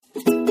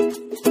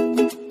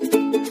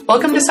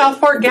Welcome to South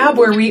Fort Gab,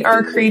 where we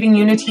are creating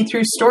unity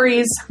through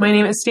stories. My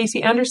name is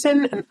Stacey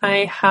Anderson, and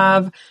I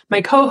have my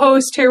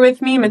co-host here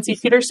with me, Mackenzie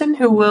Peterson,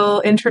 who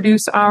will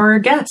introduce our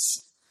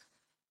guests.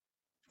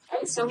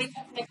 Okay, so we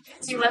have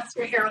Mackenzie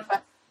Lester here with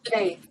us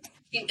today.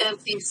 He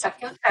is the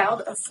second child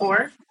of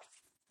four.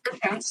 Her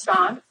parents,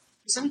 Dawn,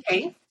 and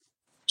Kate.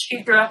 She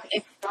grew up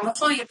in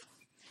California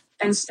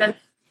and studied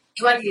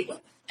UIU,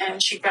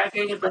 and she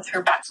graduated with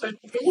her bachelor's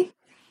degree.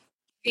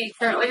 She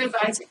currently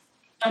resides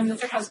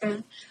with her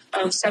husband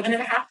of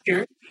 7.5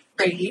 years,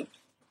 Brady,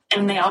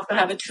 and they also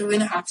have a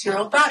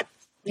 2.5-year-old daughter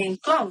named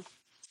Flo.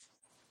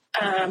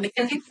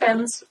 Mackenzie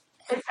spends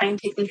her time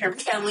taking care of her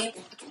family,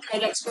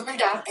 projects for her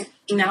dad, and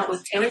hanging out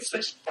with Taylor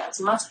Swift as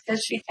much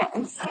as she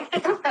can.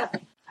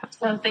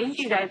 So thank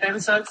you guys. I'm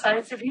so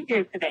excited to be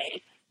here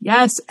today.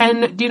 Yes,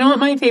 and do you know what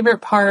my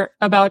favorite part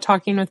about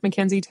talking with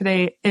Mackenzie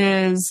today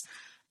is?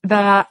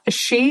 That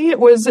she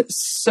was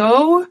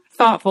so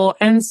thoughtful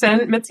and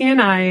sent Mitzi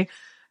and I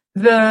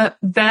the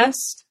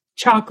best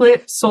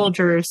chocolate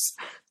soldiers.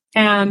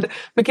 And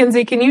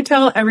Mackenzie, can you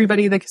tell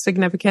everybody the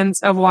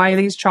significance of why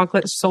these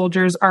chocolate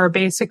soldiers are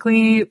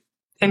basically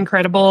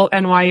incredible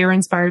and why you're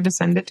inspired to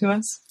send it to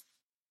us?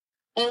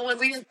 Well, when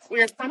we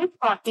were kind of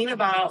talking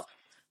about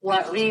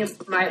what we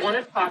might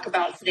want to talk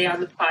about today on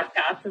the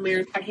podcast, and we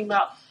were talking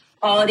about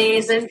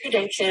holidays and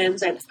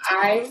traditions, and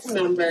I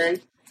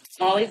remembered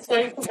always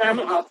going to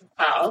Grandma Alpha's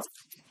house,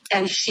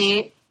 and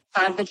she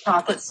had the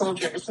chocolate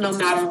soldiers, no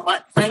matter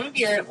what time of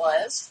year it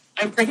was.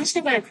 I'm pretty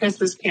sure they're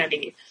Christmas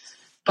candy,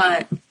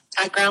 but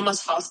at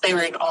Grandma's house, they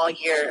were an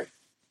all-year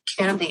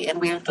candy,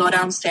 and we would go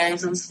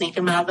downstairs and sneak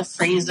them out of the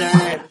freezer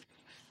and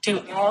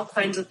do all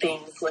kinds of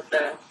things with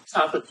the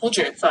chocolate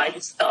soldiers, so I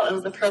just felt it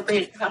was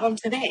appropriate to have them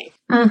today.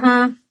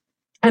 Mm-hmm.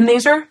 And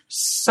these are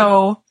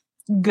so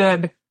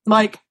good.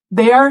 Like,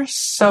 they are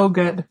so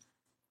good.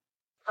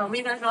 Tell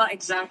me they're not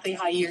exactly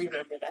how you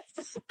remember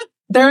this.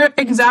 They're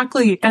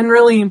exactly, and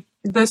really,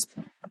 this,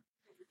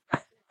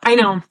 I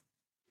know.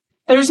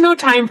 There's no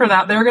time for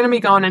that. They're going to be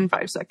gone in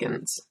 5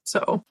 seconds.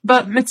 So,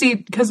 but Mitzi,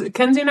 because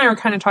Kenzie and I were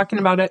kind of talking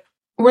about it,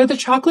 were the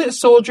chocolate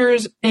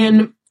soldiers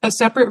in a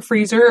separate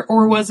freezer,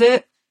 or was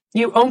it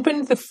you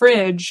opened the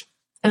fridge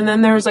and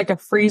then there was like a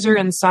freezer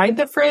inside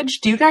the fridge?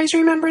 Do you guys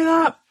remember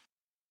that?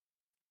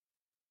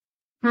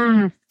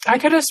 I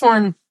could have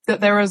sworn that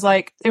there was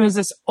like, it was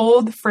this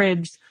old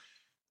fridge.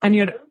 And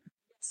you'd,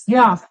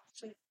 yeah.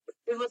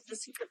 It was the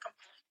secret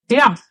compartment.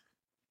 Yeah.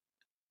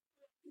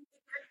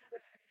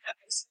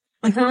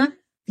 Mm-hmm.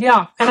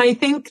 Yeah. And I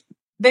think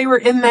they were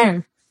in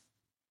there.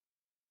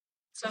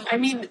 So, I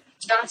mean,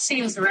 that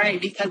seems right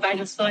because I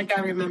just feel like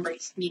I remember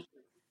sneaking.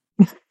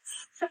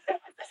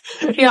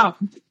 Yeah.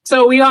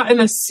 So we got in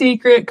a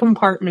secret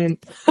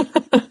compartment. I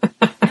think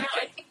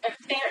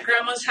everything at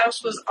Grandma's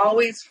house was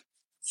always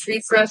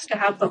free for us to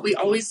have, but we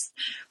always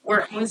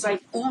were always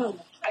like, ooh,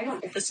 I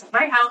don't get this in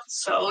my house,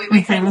 so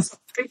we kind of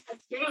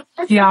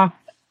yeah.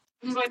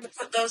 I'm going to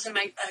put those in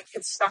my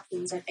kids'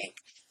 stockings, I think.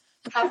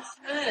 How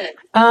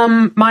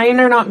good. Mine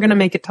are not going to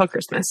make it till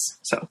Christmas,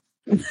 so.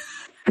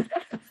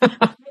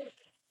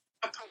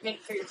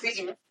 Make for your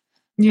freezer.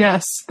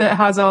 Yes, that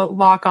has a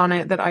lock on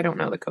it that I don't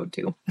know the code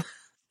to.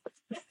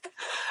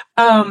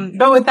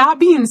 But with that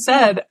being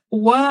said,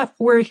 what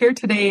we're here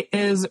today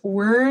is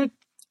we're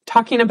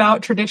talking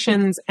about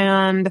traditions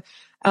and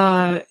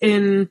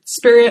in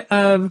spirit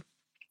of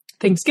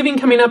Thanksgiving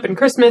coming up and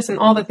Christmas and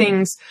all the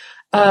things,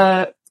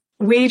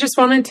 we just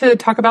wanted to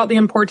talk about the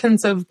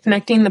importance of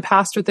connecting the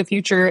past with the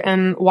future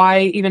and why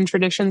even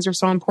traditions are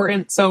so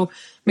important. So,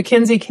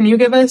 Mackenzie, can you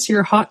give us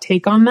your hot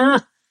take on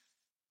that?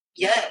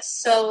 Yes.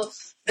 So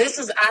this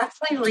is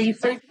actually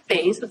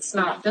research-based. It's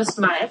not just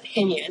my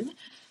opinion.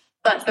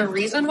 But the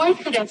reason why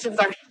traditions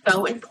are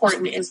so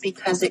important is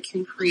because it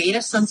can create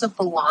a sense of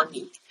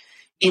belonging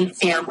in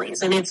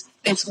families. And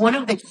it's one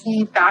of the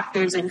key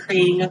factors in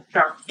creating a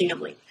strong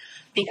family,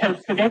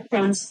 because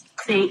traditions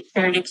create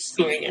shared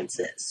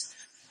experiences.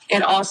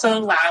 It also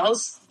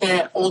allows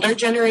the older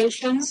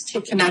generations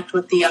to connect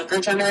with the younger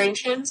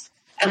generations.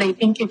 And I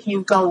think if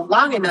you go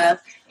long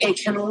enough, it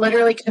can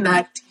literally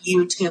connect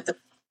you to the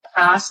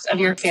past of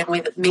your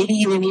family that maybe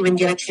you didn't even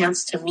get a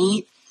chance to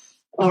meet,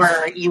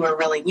 or you were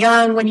really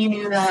young when you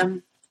knew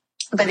them.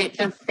 But it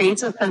just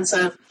creates a sense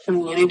of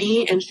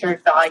community and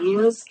shared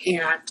values.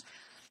 And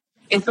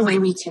it's a way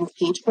we can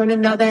teach one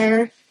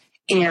another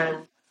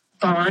and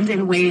bond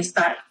in ways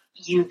that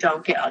you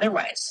don't get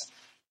otherwise.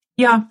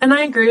 Yeah, and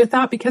I agree with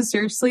that because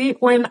seriously,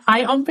 when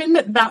I opened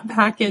that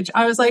package,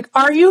 I was like,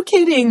 are you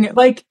kidding?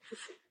 Like,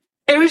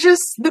 it was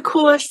just the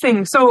coolest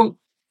thing. So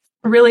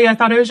really, I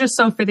thought it was just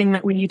so fitting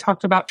that we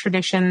talked about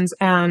traditions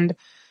and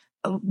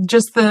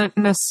just the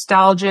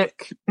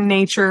nostalgic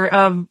nature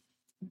of,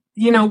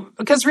 you know,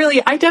 because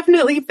really, I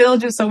definitely feel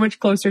just so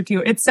much closer to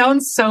you. It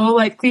sounds so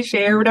like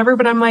cliche or whatever,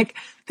 but I'm like,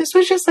 this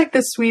was just like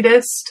the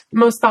sweetest,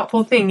 most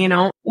thoughtful thing, you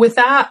know? With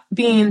that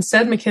being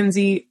said,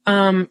 Mackenzie,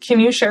 can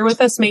you share with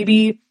us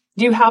maybe,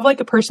 do you have like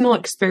a personal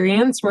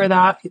experience where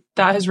that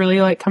has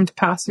really like come to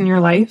pass in your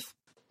life?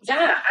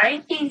 Yeah, I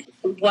think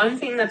one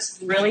thing that's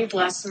really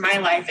blessed my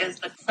life is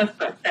the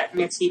cookbook that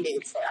Mitzi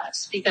made for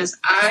us, because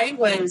I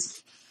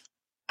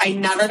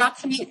never got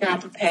to meet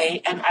Grandpa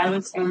Pay, and I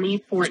was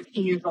only 14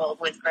 years old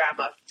when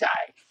Grandma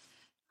died.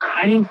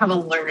 I didn't have a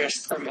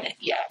learner's permit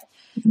yet.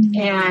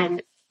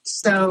 And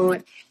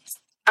so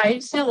I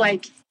feel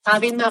like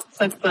having that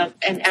cookbook,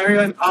 and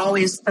everyone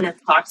always kind of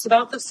talks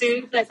about the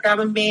food that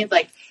Grandma made,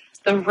 like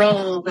the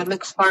roll and the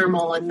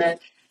caramel and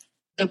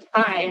the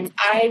pie. And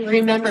I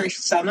remember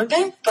some of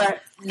it,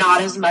 but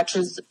not as much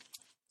as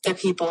the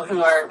people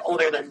who are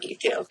older than me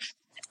do.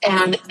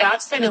 And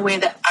that's been a way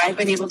that I've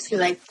been able to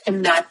like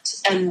connect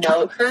and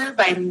know her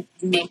by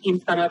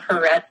making some of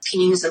her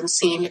recipes and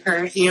seeing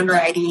her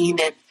handwriting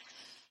and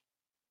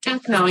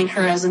just knowing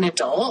her as an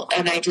adult.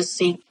 And I just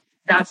think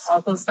that's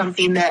also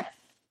something that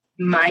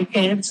my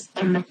kids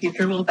in the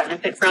future will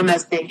benefit from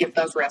as they get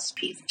those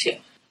recipes too.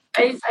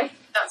 I think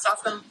that's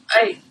awesome.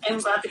 I am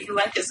glad that you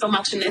like it so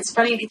much. And it's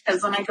funny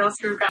because when I go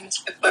through Grandma's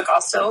cookbook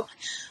also,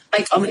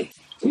 like I'll make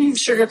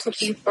sugar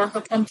cookies for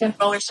her pumpkin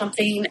roll or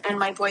something, and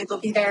my boys will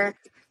be there,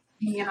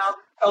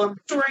 tell them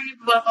stories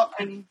about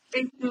I'm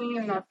baking.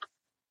 And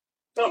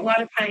so a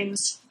lot of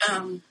times,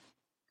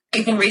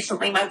 even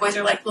recently, my boys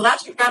are like, well,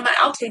 that's what Grandma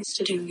Al takes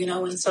to do,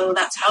 and so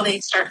that's how they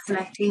start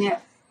connecting it.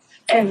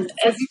 And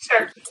as you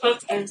start to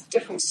cook and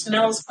different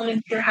smells come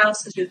into your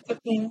house as you're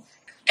cooking,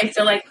 I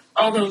feel like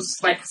all those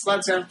like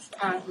floods of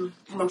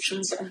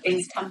emotions and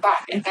things come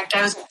back. In fact,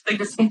 I was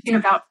just thinking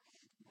about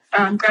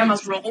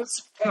Grandma's rolls.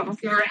 I don't know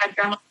if you ever had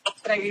Grandma's rolls,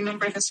 but I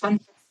remember this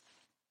one.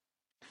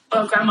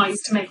 Well, Grandma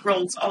used to make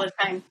rolls all the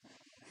time.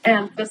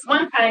 And this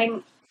one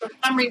time, for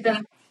some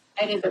reason,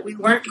 I knew that we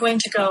weren't going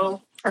to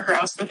go to her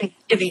house for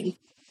Thanksgiving.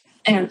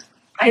 And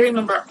I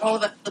remember all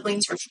the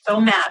siblings were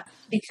so mad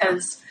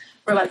because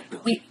we're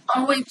like, we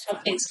always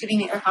have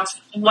Thanksgiving at your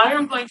house. Why are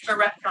we going to a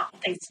restaurant on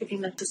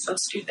Thanksgiving? This is so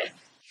stupid.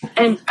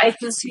 And I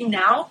can see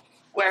now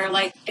where,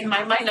 like, in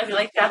my mind, I'd be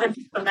like, Gavin,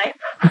 so nice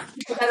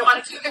because I don't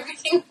want to do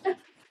everything.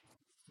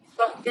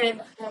 But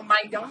in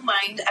my young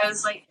mind, I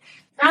was like,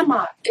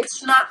 Grandma,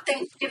 it's not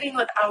Thanksgiving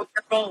without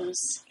your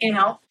rolls,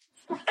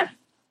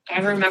 I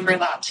remember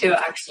that too.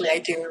 Actually, I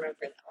do remember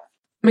that.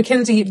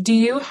 Mackenzie, do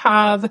you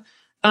have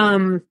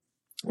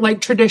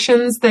like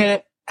traditions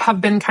that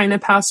have been kind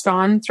of passed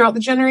on throughout the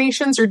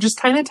generations, or just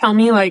kind of tell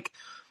me like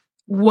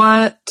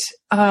what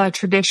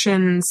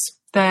traditions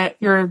that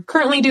you're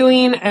currently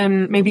doing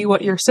and maybe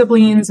what your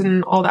siblings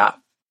and all that?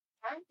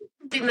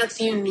 Something that's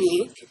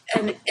unique,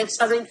 and it's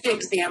something to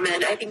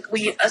examine. I think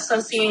we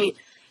associate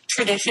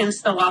traditions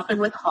so often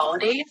with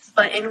holidays,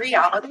 but in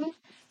reality,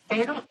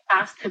 they don't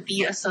have to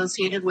be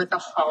associated with a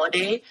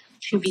holiday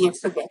to be a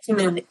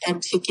tradition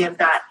and to give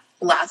that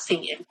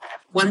lasting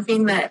impact. One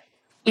thing that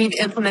we've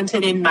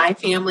implemented in my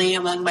family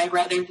among my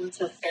brothers and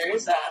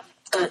sisters,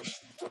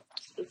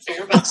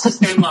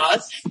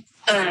 sister-in-laws,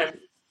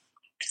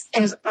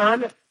 is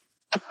on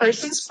a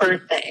person's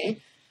birthday,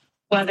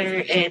 whether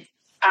it's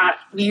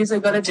we usually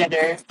go to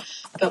dinner,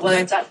 but whether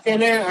it's at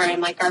dinner or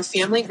in like our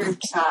family group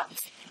chat,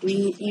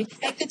 we each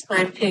take the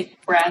time to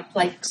express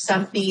like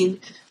something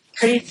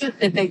pretty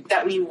specific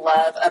that we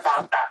love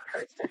about that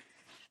person.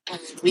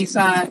 And we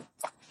saw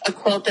a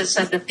quote that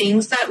said, the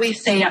things that we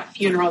say at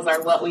funerals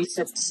are what we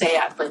should say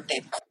at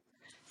birthday parties.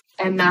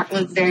 And that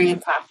was very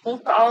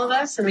impactful for all of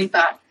us. And we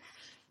thought,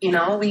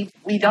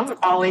 we don't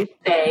always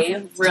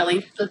say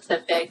really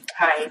specific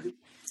kind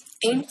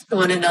things to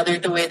one another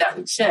the way that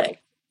we should.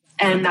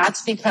 And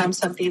that's become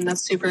something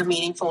that's super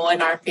meaningful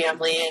in our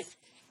family. And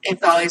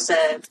it's always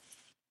a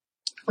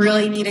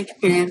really neat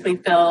experience.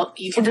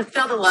 You can just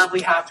feel the love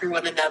we have for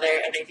one another.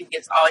 And I think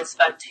it's always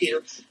fun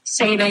to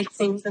say nice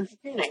things and to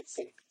do nice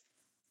things.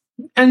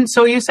 And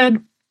so you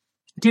said,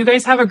 do you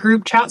guys have a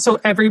group chat so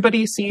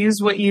everybody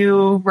sees what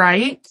you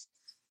write?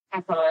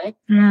 Absolutely.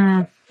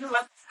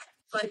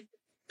 Like,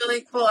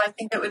 really cool. I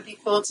think it would be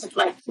cool to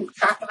like keep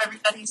track of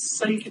everybody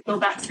so you could go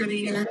back through the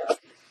year.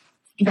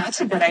 That's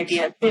a good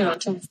idea too,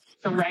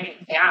 to write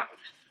it down.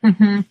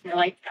 Mm-hmm. I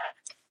like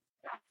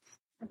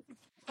that.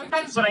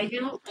 Sometimes what I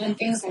do and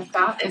things like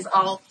that is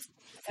I'll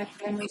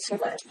family to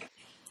like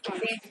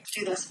we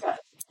do this, but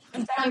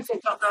sometimes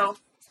I'll go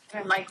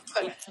and like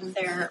put it in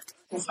their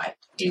profile.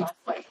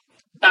 Like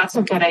That's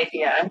a good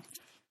idea.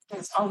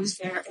 it's always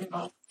there and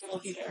it'll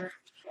be there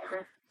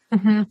forever.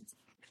 Mm-hmm.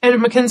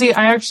 And Mackenzie,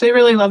 I actually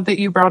really love that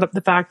you brought up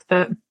the fact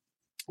that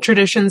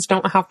traditions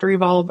don't have to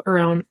revolve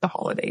around the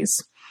holidays.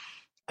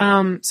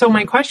 So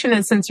my question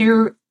is, since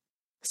you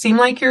seem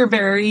like you're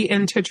very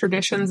into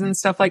traditions and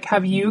stuff, like,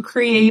 have you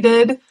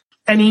created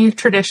any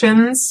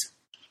traditions?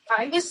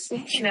 I was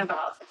thinking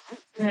about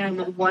that.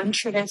 And one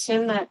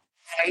tradition that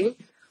I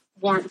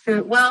want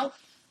to,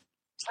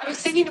 I was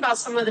thinking about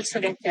some of the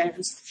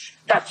traditions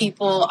that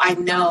people I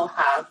know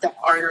have that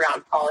aren't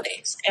around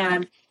holidays.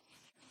 And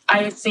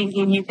I was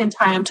thinking you can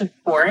tie them to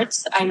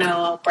sports. I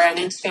know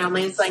Brandon's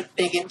family is like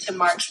big into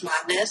March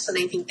Madness, and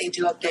I think they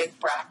do a big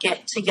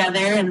bracket together,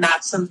 and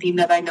that's something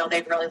that I know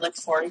they really look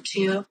forward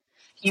to.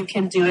 You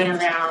can do it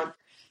around,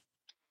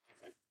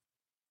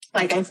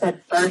 like I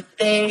said,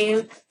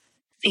 birthdays.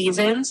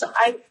 seasons.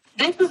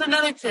 This was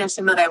another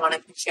tradition that I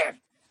wanted to share.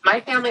 My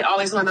family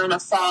always went on a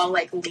fall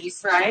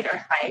leaf ride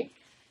or hike,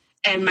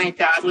 and my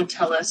dad would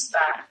tell us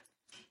that,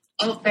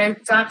 oh,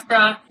 there's Jack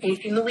Frost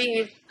chasing the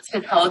leaves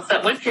to tell us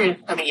that winter is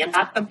coming, and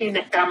that's something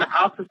that Grandma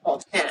also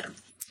told him.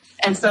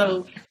 And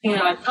so,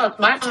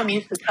 my mom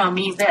used to tell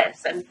me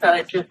this, and so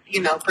it just,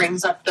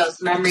 brings up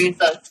those memories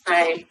of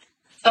time.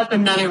 That's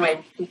another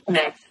way to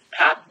connect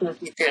past to the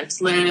future.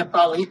 It's literally a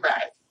fall leaf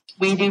ride.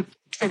 We do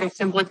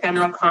traditions with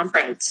General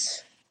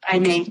Conference. I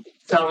make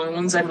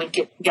stones, and we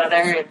get together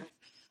and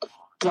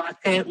watch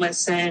it,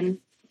 listen.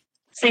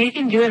 So you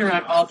can do it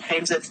around all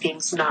kinds of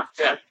things, not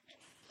just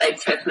like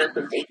Christmas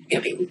and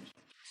Thanksgiving.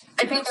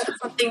 I think that's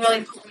something really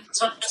important.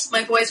 It's not just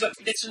my boys, what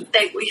traditions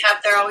we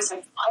have. They're always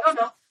like, I don't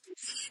know.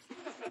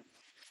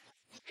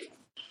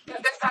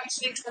 There's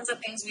actually tons of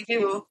things we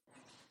do.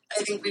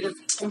 I think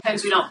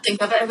sometimes we don't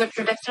think of it as a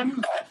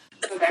tradition, but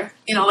they're there.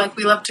 Like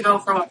we love to go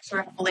for walks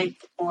around the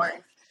lake, or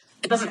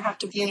it doesn't have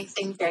to be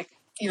anything big,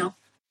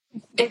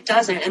 It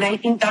doesn't, and I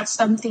think that's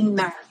something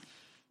that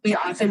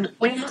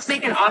we must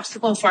make an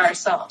obstacle for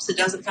ourselves. It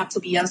doesn't have to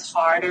be as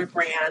hard or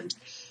grand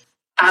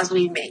as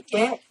we make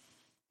it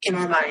in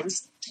our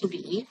minds to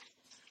be.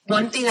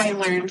 One thing I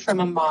learned from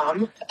a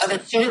mom of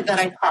a student that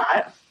I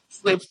taught,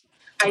 which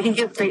I think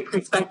is great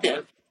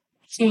perspective,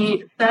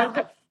 she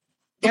said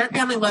their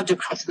family loved A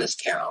Christmas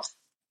Carol,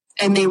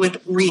 and they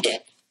would read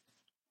it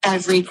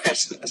every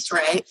Christmas,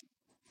 right?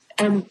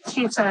 And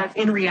she said,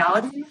 in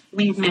reality,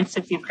 we've missed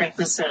a few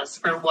Christmases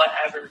for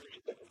whatever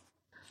reason.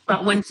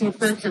 But when she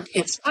heard her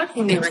kids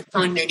talking, they were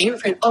telling their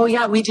neighborhood, oh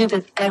yeah, we do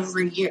this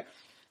every year.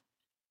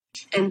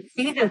 And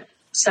she just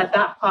said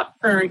that thought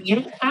for,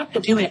 you don't have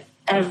to do it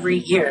every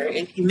year.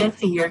 If you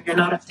miss a year, you're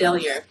not a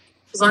failure.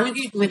 As long as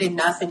you do it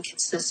enough and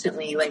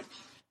consistently,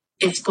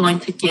 it's going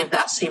to give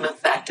that same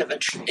effect of a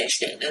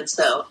tradition. And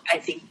so I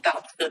think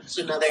that's just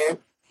another,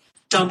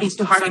 don't be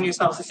too hard on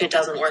yourself if it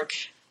doesn't work.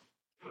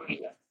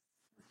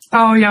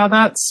 Oh, yeah,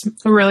 that's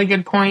a really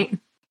good point.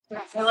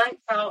 Yeah, I like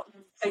how,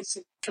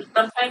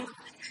 sometimes,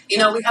 we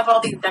have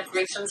all these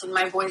decorations, and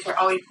my boys are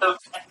always so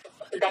excited to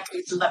put the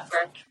decorations up for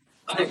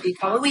whether it be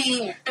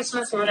Halloween or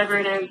Christmas or whatever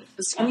it is.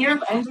 Some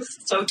years I'm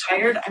just so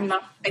tired. I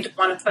don't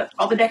want to put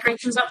all the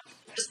decorations up.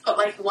 Just put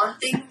one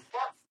thing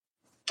up,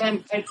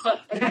 and I put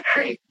a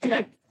decoration.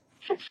 And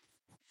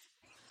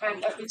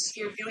at least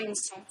you're doing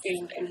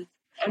something,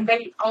 and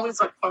they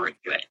always look forward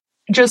to it.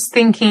 Just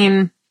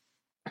thinking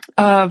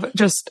of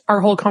just our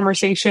whole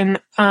conversation,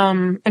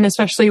 and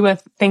especially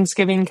with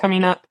Thanksgiving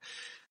coming up,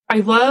 I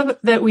love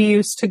that we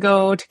used to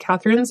go to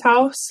Catherine's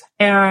house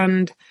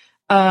and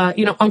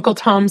Uncle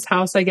Tom's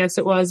house, I guess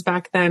it was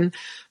back then.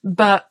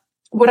 But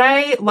what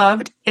I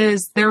loved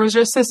is there was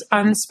just this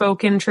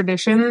unspoken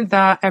tradition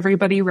that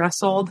everybody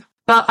wrestled.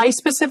 But I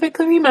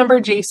specifically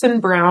remember Jason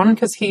Brown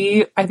because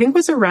he, I think,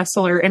 was a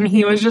wrestler, and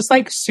he was just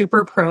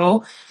super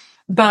pro,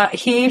 but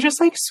he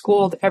just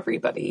schooled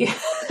everybody.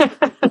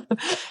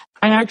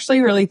 I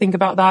actually really think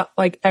about that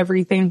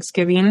every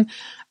Thanksgiving,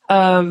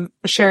 of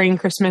sharing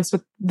Christmas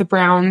with the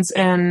Browns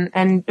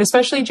and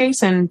especially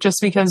Jason, just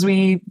because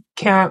we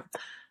can't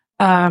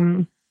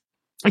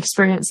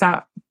experience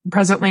that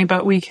presently,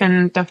 but we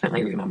can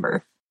definitely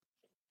remember.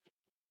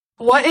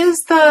 What is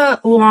the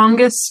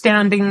longest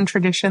standing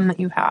tradition that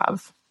you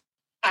have?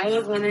 I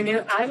was wondering,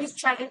 I was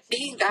trying to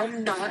think.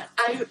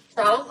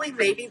 Probably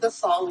maybe the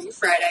fall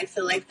leaf ride. I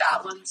feel like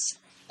that one's,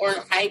 or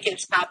hike,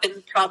 it's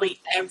happened probably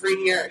every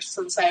year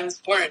since I was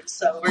born.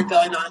 So we're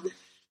going on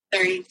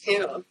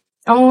 32.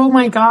 Oh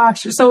my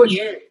gosh. So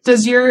years.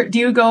 do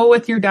you go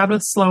with your dad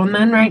with Sloan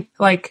then, right?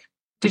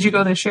 Did you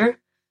go this year?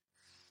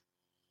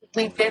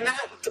 We did not.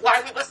 Well,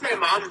 I went with my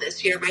mom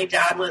this year. My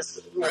dad was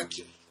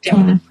working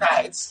down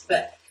rides,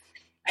 but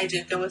I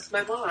did go with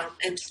my mom,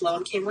 and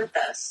Sloan came with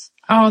us.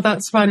 Oh,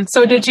 that's fun.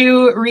 So did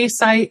you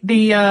recite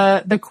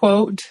the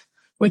quote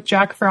with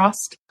Jack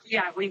Frost?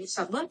 Yeah, we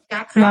said, look,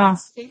 Jack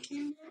Frost. Thank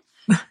you.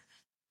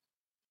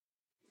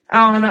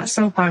 Oh, that's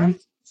so fun.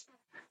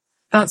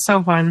 That's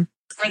so fun.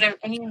 Are there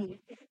any music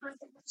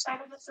side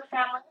of this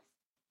family?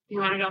 You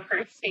want to go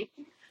first,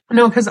 Stacey?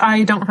 No, because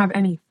I don't have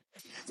any.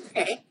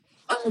 Okay.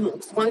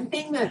 One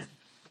thing that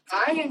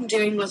I am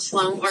doing with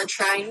Sloan, or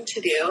trying to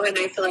do, and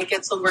I feel like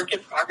it's a work in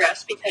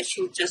progress because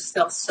she's just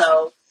still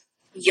so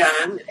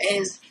young,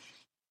 is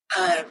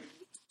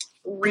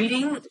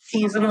reading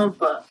seasonal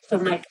books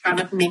and kind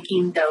of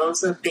making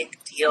those a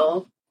big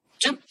deal.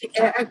 I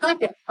feel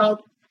like it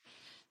helps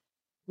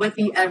with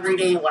the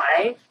everyday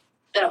life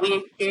that we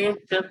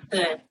experience, just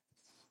to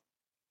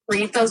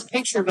read those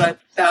picture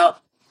books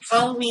about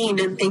Halloween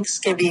and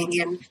Thanksgiving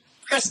and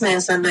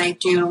Christmas, and I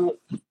do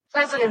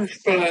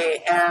President's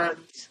Day and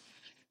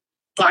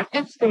Black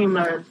History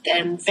Month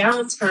and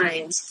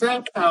Valentine's,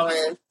 Girl Power,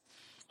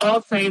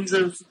 all kinds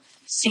of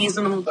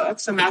seasonal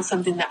books, and that's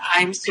something that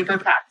I'm super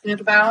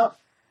passionate about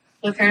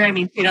with her. I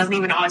mean, she doesn't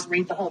even always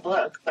read the whole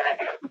book, but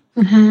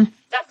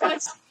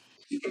that's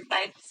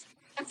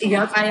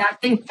Yep, I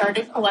actually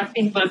started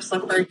collecting books the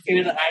first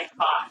year that I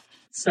taught.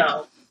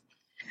 So,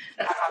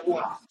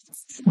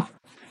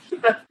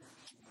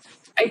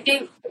 I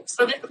think,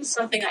 so this is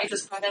something I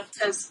just thought of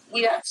because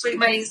we actually,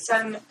 my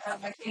son,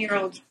 my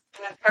 10-year-old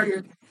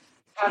Carter,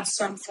 had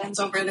some friends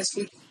over this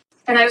week.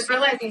 And I was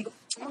realizing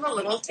some of the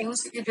little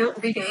things that you do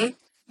every day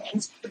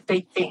is the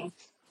big thing.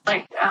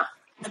 Like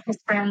his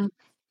friend,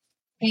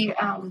 his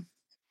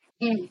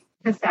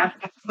dad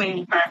passed away in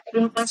a car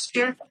accident last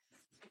year.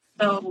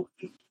 So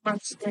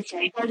once they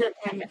had it,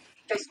 and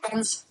his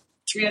friends,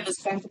 3 of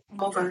his friends would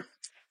come over.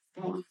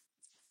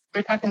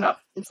 We're talking about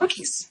the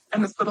cookies.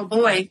 And this little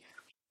boy,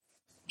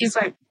 he's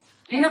like,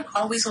 I have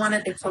always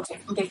wanted to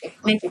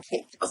make a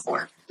cake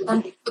before.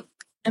 And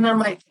I'm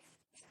like,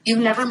 you've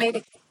never made a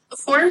cake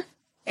before?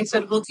 I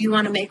said, well, do you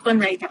want to make one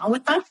right now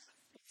with us?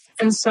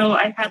 And so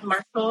I had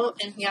Marshall,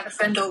 and he had a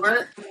friend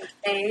over, and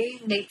they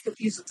made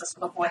cookies with this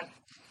little boy.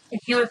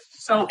 And he was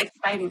so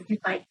excited. He's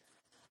like,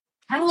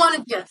 I want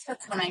to be a cook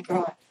when I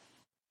grow up.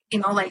 You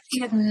know, like,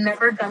 he had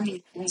never done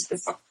these things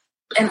before.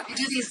 And I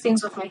do these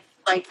things with my,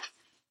 like,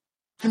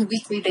 on a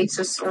weekly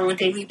basis or a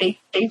daily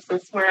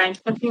basis where I'm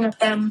cooking with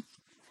them.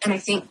 And I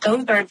think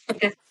those are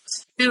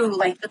traditions too,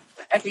 like the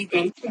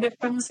everyday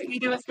traditions that you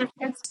do with your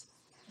kids.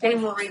 They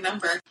will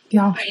remember.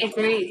 Yeah. I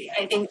agree.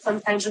 I think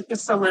sometimes it's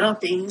just the little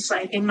things.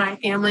 Like in my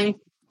family,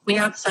 we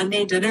have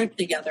Sunday dinner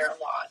together a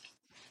lot.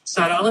 It's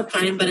not all the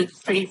time, but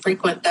it's pretty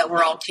frequent that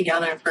we're all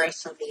together for a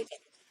Sunday dinner.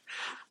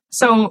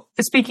 So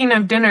speaking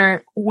of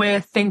dinner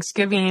with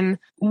Thanksgiving,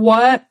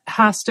 what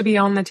has to be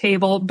on the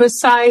table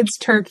besides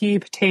turkey,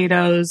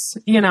 potatoes,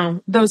 you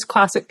know, those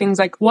classic things?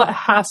 Like what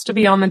has to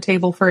be on the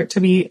table for it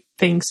to be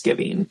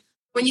Thanksgiving?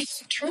 When you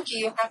do turkey,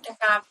 you have to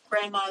have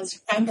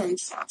Grandma's cranberry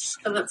sauce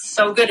because it's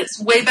so good. It's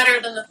way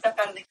better than the stuff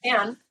out of the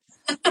can.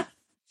 But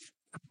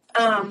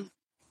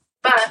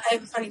I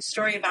have a funny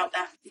story about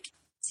that.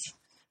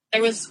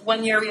 There was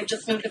one year we had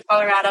just moved to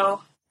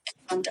Colorado,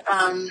 and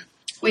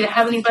we didn't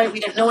have anybody. We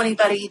didn't know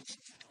anybody,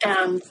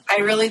 and I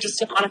really just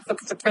didn't want to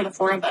cook for the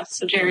 4 of us.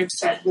 So Jared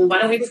said, well, why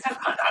don't we just have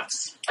hot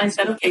dogs? I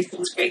said, okay,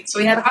 sounds great. So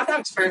we had hot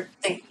dogs for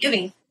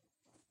Thanksgiving,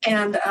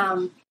 and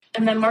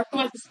then Marco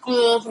went to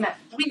school the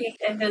next week,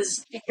 and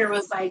his teacher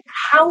was like,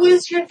 how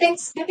was your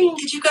Thanksgiving?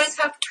 Did you guys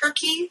have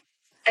turkey?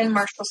 And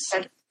Marshall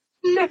said,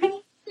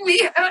 no, we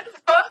had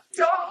hot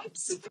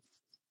dogs.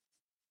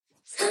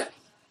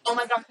 Oh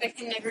my gosh, I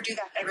can never do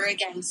that ever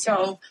again.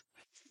 So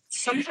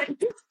sometimes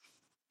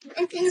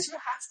things you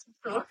have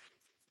to do.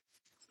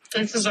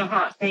 This is a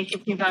hot take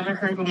if you've ever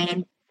heard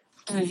one.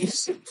 I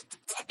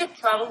could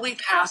probably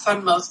pass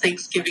on most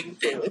Thanksgiving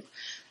food.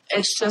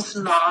 It's just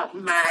not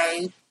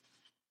my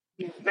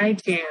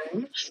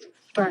jam.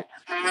 But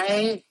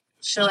I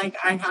feel like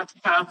I have to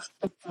have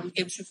the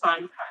pumpkin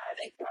chiffon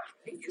pie that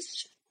I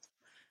used to.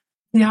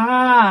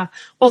 Yeah.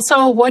 Well,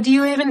 so what do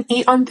you even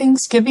eat on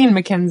Thanksgiving,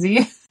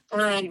 Mackenzie?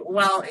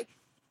 Well,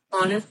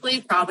 honestly,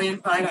 probably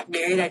until I got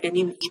married, I didn't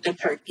even eat the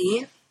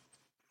turkey.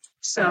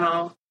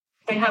 So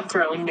I have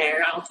grown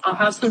there. I'll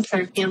have some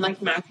turkey and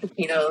like mashed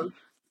potatoes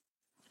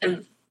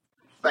and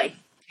like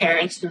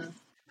carrots and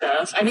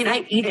stuff. I mean,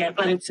 I eat it,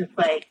 but it's just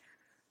fine.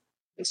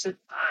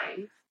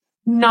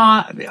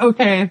 Not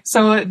okay.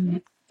 So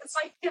It's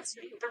like the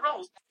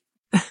rolls,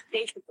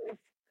 basically.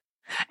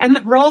 and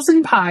the rolls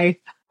and pie.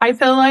 I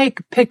feel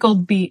like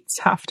pickled beets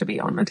have to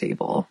be on the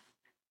table.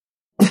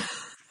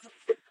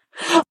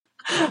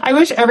 I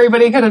wish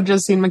everybody could have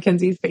just seen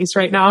Mackenzie's face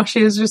right now.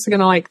 She is just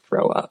gonna like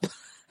throw up.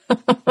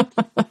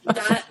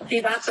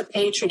 That's a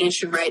pay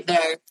tradition right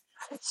there.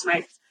 It's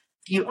like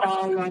you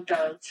all want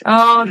those.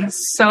 Oh,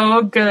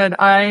 so good.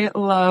 I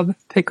love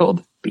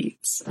pickled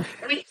beets.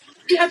 I mean,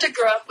 you have to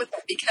grow up with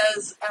it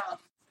because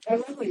I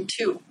love them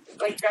too.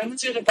 Like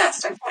grandmas are the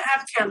best. I can't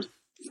have canned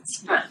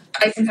beets, but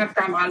I can have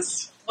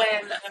grandmas. When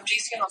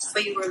JC and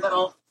Leslie were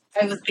little,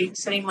 I was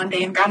babysitting one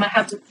day, and Grandma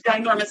had this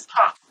ginormous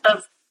pot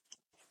of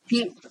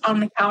beets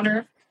on the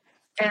counter,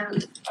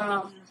 and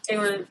they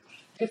were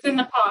just in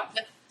the pot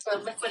with the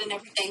liquid and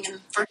everything. And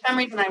for some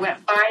reason, I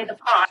went by the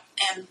pot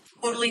and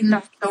totally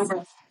knocked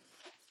over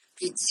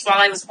beets while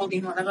I was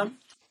holding one of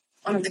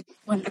the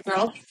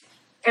girls,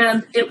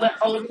 and it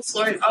went all over the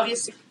floor. And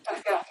obviously,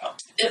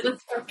 it was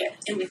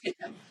perfect in the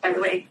kitchen, by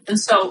the way. And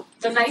so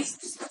the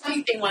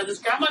funny thing was,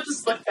 Grandma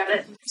just looked at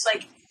it and was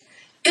like,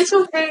 "It's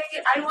okay.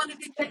 I want to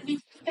be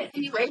fit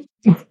anyway."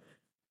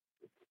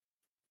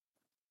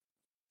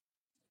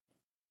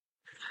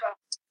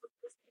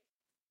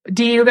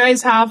 Do you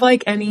guys have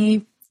like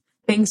any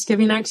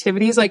Thanksgiving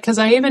activities? Like, cause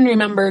I even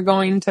remember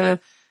going to,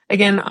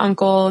 again,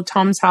 Uncle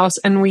Tom's house,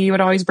 and we would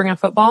always bring a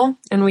football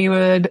and we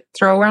would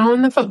throw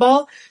around the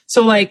football.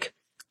 So like,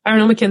 I don't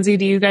know, Mackenzie,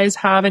 do you guys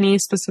have any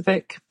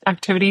specific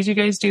activities you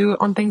guys do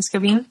on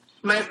Thanksgiving?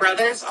 My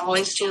brothers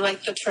always do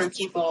like the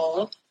turkey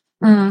bowl.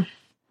 Mm.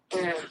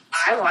 And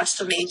I watched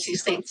the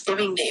Macy's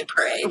Thanksgiving Day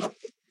Parade,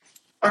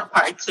 or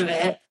parts of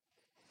it.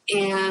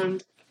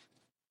 And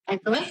I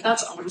feel like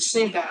that's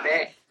honestly about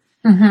it.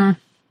 Mm-hmm.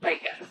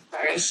 Like, as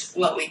far as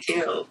what we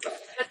do. But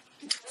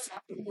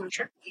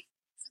turkey.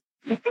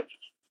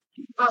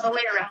 All the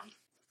way around.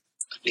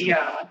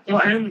 Yeah. Well,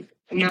 I'm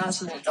now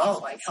as an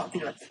adult, like,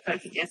 helping with the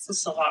cooking. It's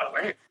just a lot of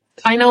work.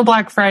 I know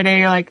Black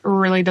Friday like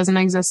really doesn't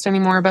exist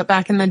anymore, but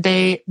back in the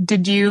day,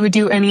 did you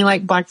do any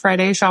like Black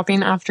Friday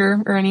shopping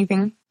after or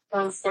anything?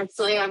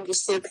 Unfortunately, I'm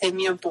just the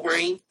epitome of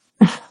boring.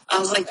 I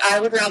was like, I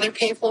would rather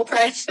pay full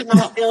price and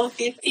not deal with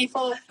these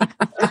people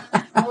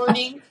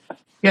morning.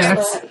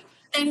 Yes. But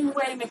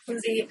anyway,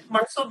 Mackenzie,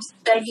 Marshall's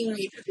begging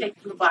me to take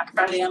him to Black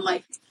Friday. I'm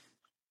like,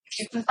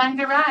 you can find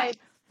a ride.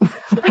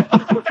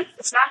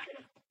 It's not going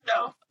to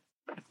go.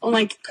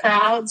 Like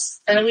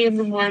crowds early in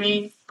the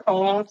morning,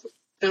 cold,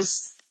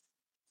 just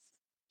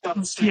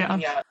don't stand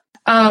me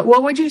up.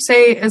 What would you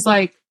say is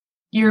like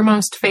your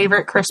most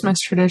favorite Christmas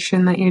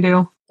tradition that you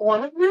do?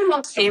 One of my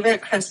most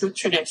favorite Christmas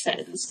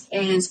traditions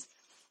is,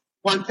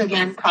 once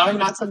again, probably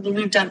not something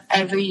we've done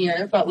every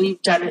year, but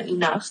we've done it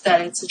enough that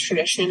it's a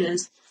tradition,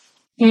 is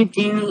you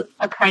do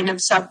a kind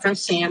of sub for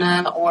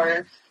Santa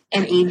or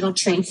an angel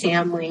tree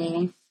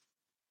family,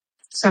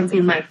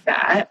 something like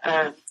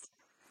that.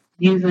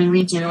 Usually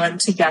we do them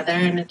together,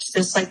 and it's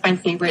just like my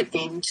favorite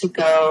thing to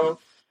go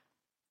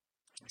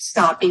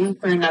shopping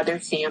for another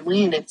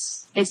family, and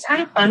it's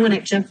kind of fun when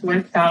it just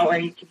works out where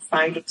you can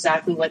find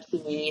exactly what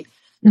you need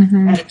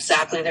at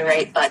exactly the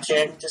right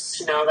budget, and just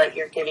to know that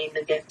you're giving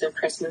the gift of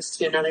Christmas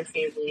to another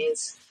family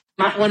is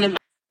one of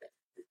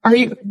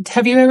my.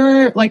 Have you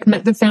ever like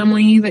met the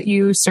family that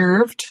you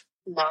served?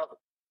 No,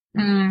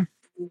 we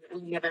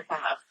never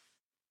have.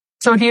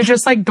 So do you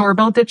just like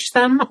doorbell ditch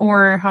them,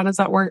 or how does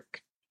that work?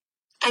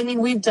 I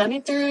mean, we've done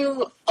it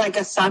through like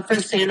a Sub for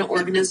Santa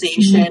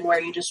organization where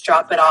you just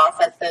drop it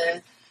off at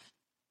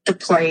the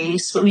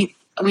place. But we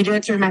did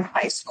it through my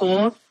high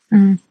school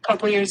a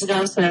couple years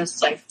ago, so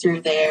it's like through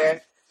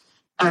there.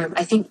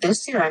 I think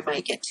this year I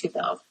might get to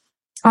though.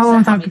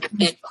 Oh, having a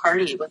big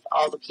party with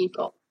all the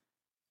people.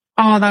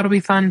 Oh, that'll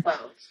be fun. So,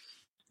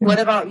 what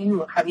about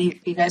you? Do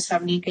you guys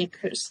have any good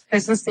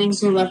Christmas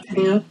things you love to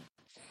do?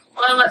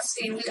 Well, let's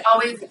see. We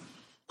always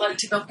like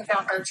to go pick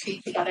out our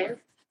tree together.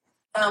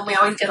 We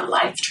always get a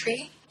live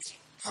tree.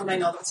 I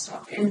know that's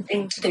not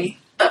anything today,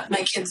 but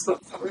my kids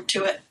look forward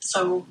to it.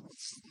 So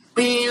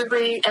we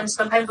usually, and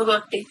sometimes we'll go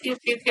with Casey if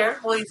she's here.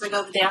 We'll usually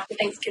go the day after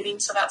Thanksgiving,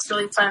 so that's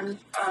really fun.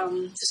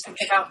 Just to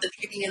pick out the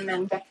tree and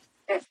then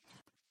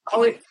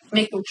always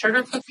making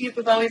sugar cookies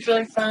is always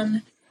really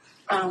fun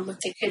with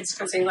the kids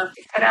because they love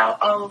to cut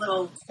out all the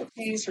little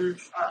cookies and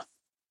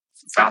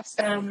frost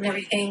them and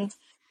everything.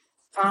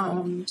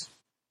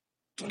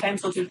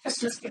 Sometimes we'll do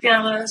Christmas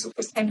pajamas, which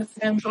is kind of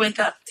fun to wake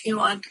up to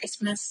on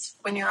Christmas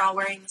when you're all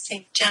wearing the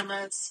same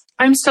pajamas.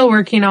 I'm still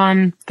working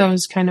on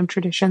those kind of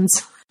traditions.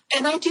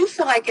 And I do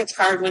feel like it's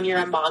hard when you're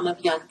a mom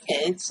of young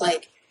kids,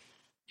 like,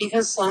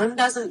 because Sloan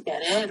doesn't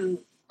get it.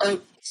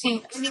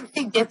 She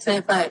gets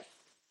it, but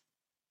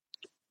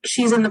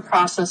she's in the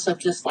process of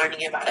just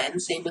learning about it.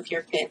 And same with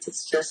your kids.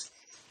 It's just,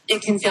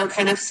 it can feel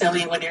kind of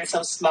silly when you're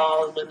so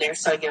small and when they're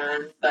so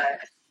young,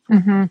 but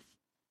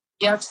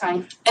you have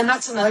time. And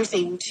that's another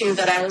thing, too,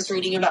 that I was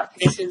reading about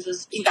traditions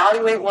is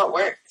evaluate what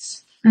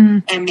works.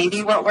 And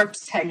maybe what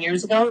worked 10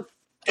 years ago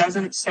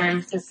doesn't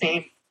serve the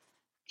same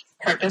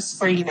purpose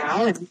for you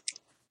now, and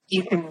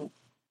you can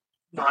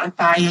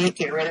modify it,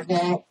 get rid of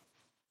it.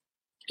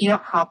 You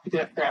don't have to do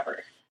it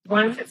forever.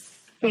 One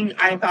thing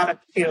I thought of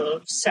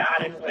too, sad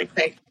and really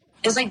quick,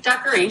 is like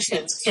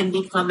decorations can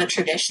become a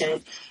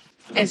tradition.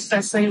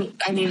 Especially,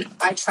 I mean,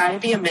 I try to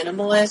be a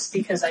minimalist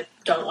because I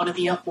don't want to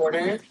be a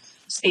hoarder.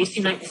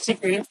 Stacey might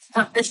disagree with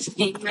not this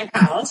being my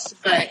house,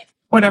 but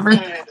whatever.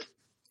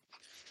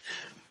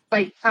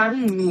 Like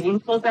having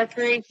meaningful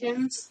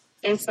decorations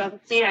is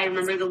something. I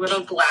remember the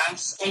little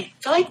glass. I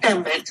feel like they're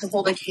meant to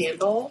hold a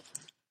candle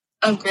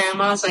of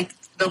Grandma's, like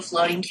the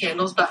floating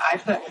candles, but I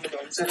put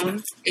M&Ms in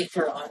them in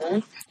her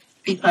honor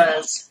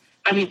because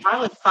I mean I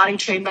was potty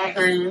trained by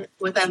her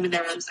with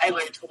M&Ms. I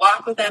learned to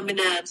walk with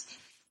M&Ms.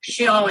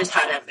 She always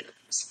had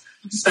M&Ms,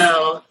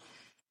 so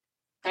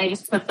I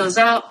just put those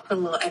out, put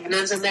little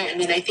M&Ms in there,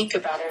 and then I think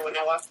about her when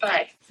I walk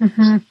by.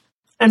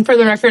 And for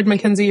the record,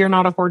 Mackenzie, you're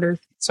not a hoarder,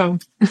 so.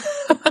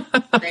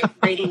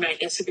 Brady might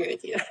disagree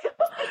with you.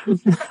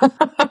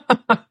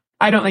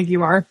 I don't think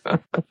you are.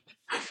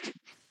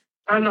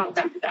 I'm not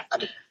that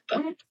bad.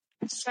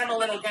 Just trying to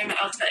let a grandma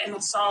outfit in the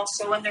stall,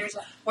 so when there's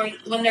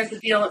a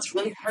deal, it's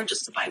really hard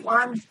just to buy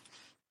one.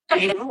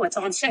 I know what's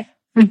on sale.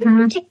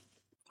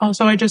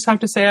 Also, I just have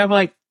to say I have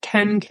like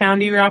 10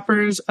 candy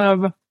wrappers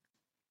of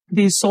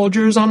these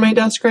soldiers on my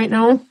desk right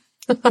now.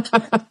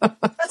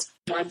 That's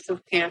lots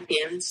of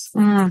champions.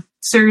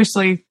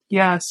 Seriously,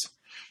 yes.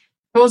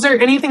 Well, is there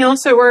anything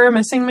else that we're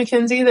missing,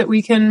 Mackenzie, that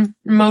we can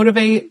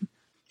motivate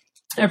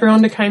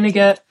everyone to kind of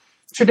get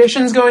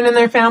traditions going in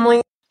their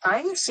family?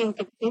 I just think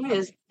the thing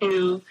is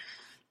to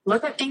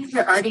look at things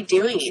you're already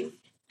doing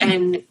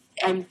and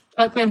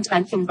put the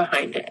intention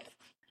behind it.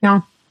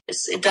 Yeah.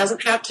 It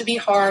doesn't have to be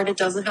hard. It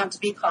doesn't have to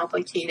be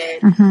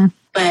complicated.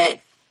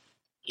 But,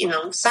 you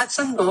know, set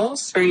some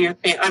goals for your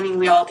family. I mean,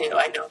 we all do,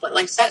 I know. But,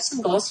 like, set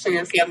some goals for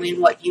your family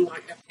and what you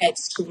want your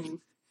kids to leave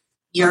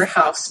your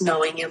house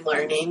knowing and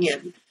learning.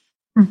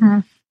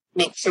 And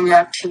make sure your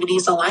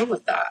activities align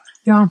with that.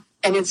 Yeah.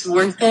 And it's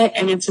worth it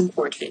and it's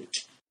important.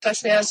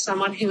 Especially as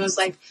someone who is,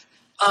 like,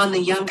 on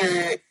the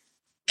younger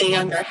the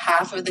younger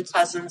half of the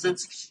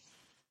cousins,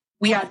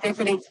 we had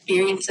different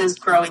experiences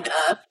growing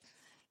up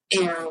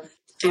and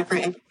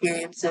different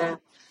experiences.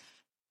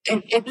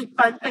 It'd be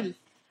fun to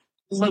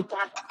look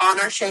back on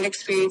our shared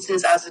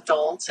experiences as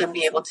adults and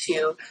be able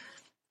to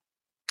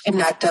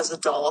connect as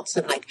adults.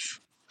 And like,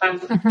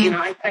 you know,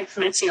 I text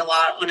Mitzi a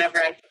lot whenever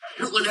I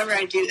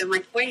do. I'm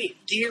like, wait,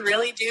 do you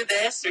really do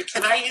this? Or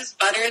can I use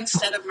butter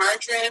instead of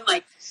margarine?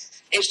 Like,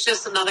 it's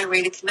just another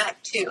way to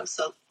connect too.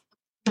 So.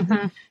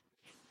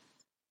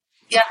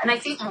 Yeah, and I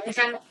think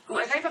margarine,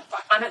 when I look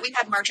back on it, we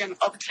had margarine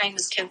all the time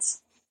as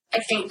kids. I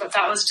think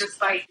that was just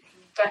like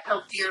the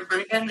healthier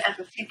version and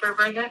the cheaper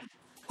version.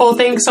 Well,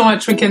 thanks so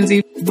much,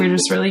 Mackenzie. We're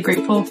just really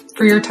grateful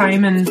for your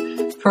time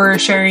and for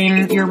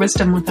sharing your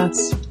wisdom with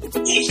us.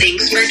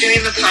 Thanks for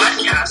doing the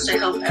podcast. I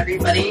hope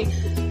everybody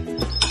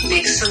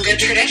makes some good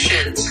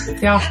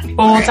traditions. Yeah.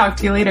 Well, we'll talk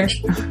to you later.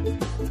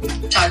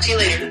 Talk to you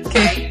later.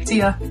 Okay. Bye. See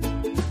ya.